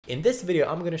In this video,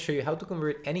 I'm going to show you how to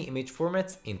convert any image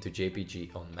formats into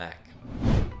JPG on Mac.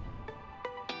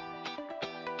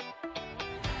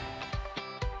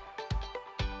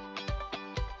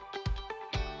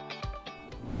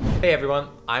 Hey everyone,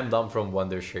 I'm Dom from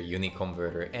Wondershare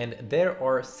UniConverter, and there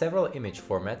are several image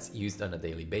formats used on a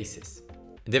daily basis.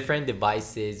 Different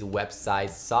devices, websites,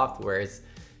 softwares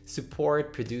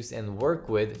support, produce, and work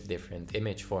with different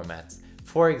image formats.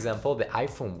 For example, the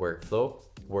iPhone workflow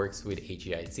works with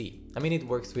HEIC. I mean, it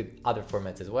works with other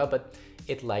formats as well, but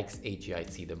it likes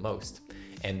HEIC the most.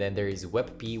 And then there is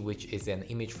Webp, which is an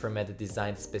image format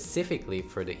designed specifically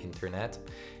for the internet.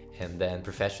 And then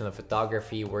professional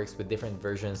photography works with different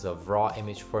versions of raw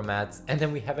image formats. And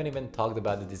then we haven't even talked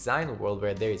about the design world,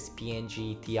 where there is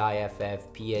PNG,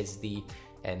 TIFF, PSD,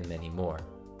 and many more.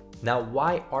 Now,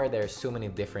 why are there so many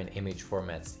different image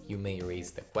formats? You may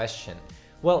raise the question.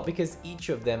 Well, because each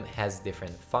of them has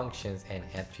different functions and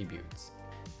attributes.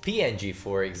 PNG,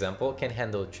 for example, can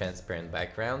handle transparent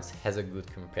backgrounds, has a good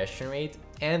compression rate,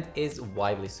 and is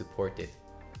widely supported.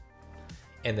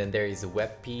 And then there is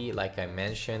Webp, like I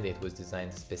mentioned, it was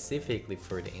designed specifically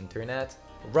for the internet.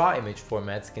 Raw image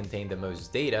formats contain the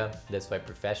most data, that's why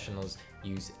professionals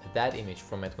use that image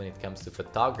format when it comes to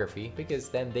photography, because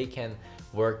then they can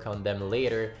work on them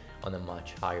later on a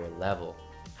much higher level.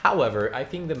 However, I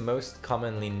think the most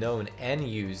commonly known and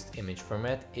used image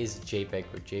format is JPEG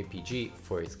or JPG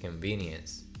for its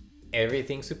convenience.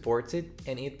 Everything supports it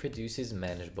and it produces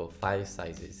manageable file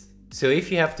sizes. So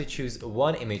if you have to choose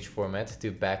one image format to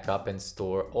back up and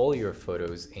store all your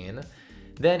photos in,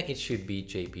 then it should be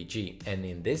JPG. And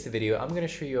in this video, I'm going to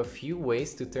show you a few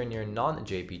ways to turn your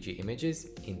non-JPG images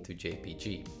into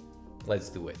JPG. Let's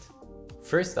do it.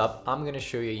 First up, I'm going to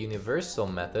show you a universal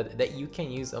method that you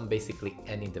can use on basically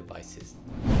any devices.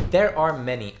 There are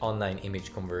many online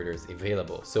image converters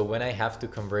available, so when I have to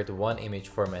convert one image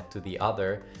format to the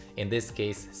other, in this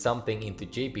case something into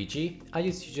JPG, I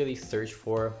just usually search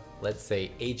for, let's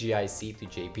say, HEIC to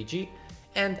JPG,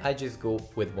 and I just go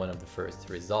with one of the first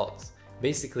results.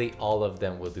 Basically all of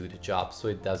them will do the job, so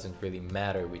it doesn't really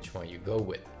matter which one you go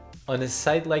with. On a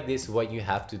site like this, what you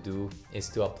have to do is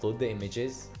to upload the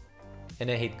images, and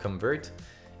then hit convert,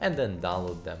 and then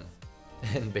download them.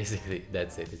 And basically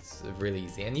that's it. It's really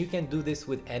easy. And you can do this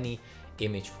with any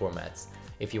image formats.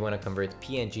 If you want to convert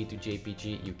PNG to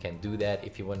JPG, you can do that.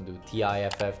 If you want to do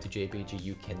TIFF to JPG,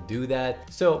 you can do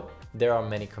that. So there are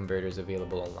many converters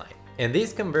available online. And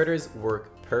these converters work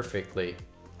perfectly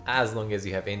as long as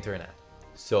you have internet.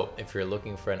 So if you're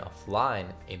looking for an offline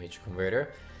image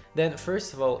converter, then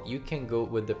first of all, you can go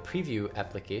with the preview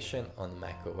application on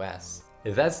macOS.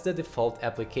 That's the default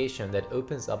application that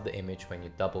opens up the image when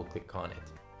you double click on it.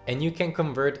 And you can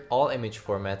convert all image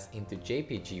formats into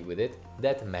JPG with it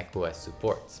that macOS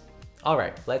supports.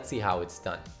 Alright, let's see how it's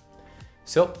done.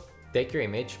 So take your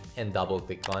image and double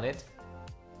click on it.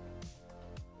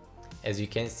 As you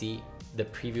can see, the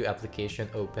preview application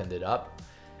opened it up.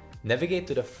 Navigate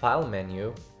to the file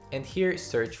menu and here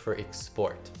search for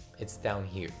export. It's down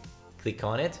here. Click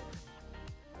on it.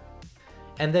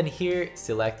 And then here,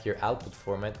 select your output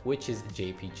format, which is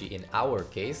JPG in our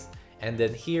case. And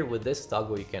then here with this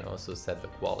toggle, you can also set the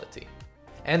quality.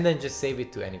 And then just save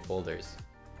it to any folders.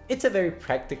 It's a very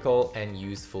practical and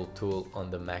useful tool on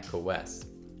the macOS.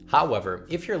 However,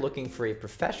 if you're looking for a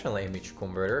professional image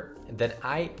converter, then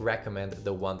I recommend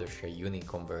the Wondershare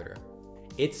UniConverter.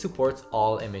 It supports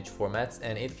all image formats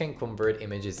and it can convert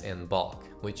images in bulk,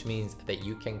 which means that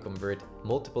you can convert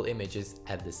multiple images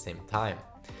at the same time.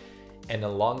 And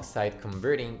alongside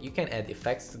converting, you can add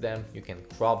effects to them, you can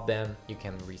crop them, you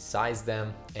can resize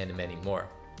them, and many more.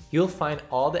 You'll find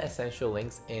all the essential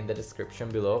links in the description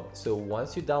below, so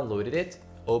once you downloaded it,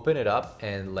 open it up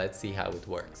and let's see how it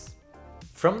works.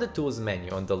 From the Tools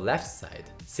menu on the left side,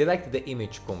 select the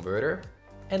image converter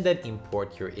and then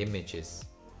import your images.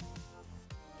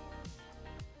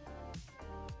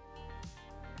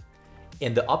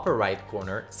 In the upper right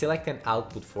corner, select an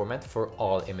output format for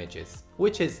all images,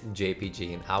 which is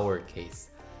JPG in our case.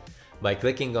 By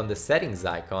clicking on the settings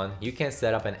icon, you can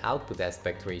set up an output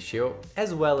aspect ratio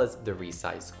as well as the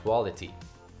resize quality.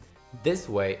 This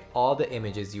way, all the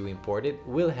images you imported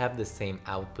will have the same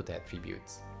output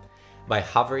attributes. By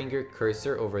hovering your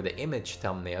cursor over the image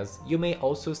thumbnails, you may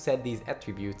also set these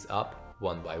attributes up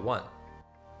one by one.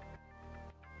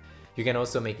 You can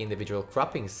also make individual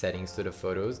cropping settings to the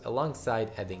photos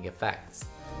alongside adding effects.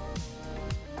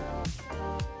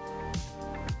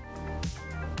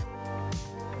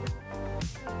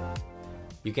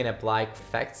 You can apply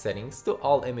effect settings to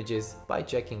all images by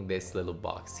checking this little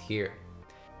box here.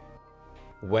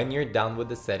 When you're done with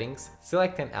the settings,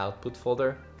 select an output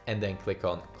folder and then click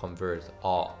on Convert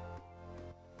All.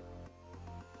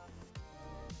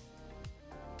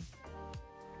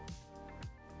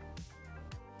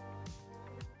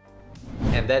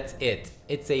 And that's it.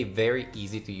 It's a very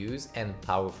easy to use and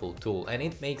powerful tool, and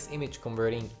it makes image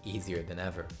converting easier than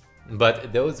ever.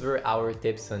 But those were our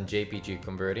tips on JPG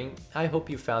converting. I hope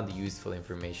you found useful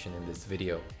information in this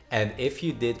video. And if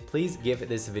you did, please give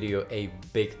this video a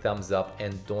big thumbs up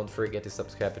and don't forget to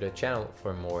subscribe to the channel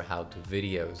for more how-to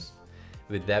videos.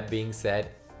 With that being said,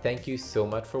 thank you so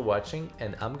much for watching,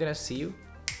 and I'm gonna see you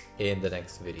in the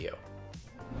next video.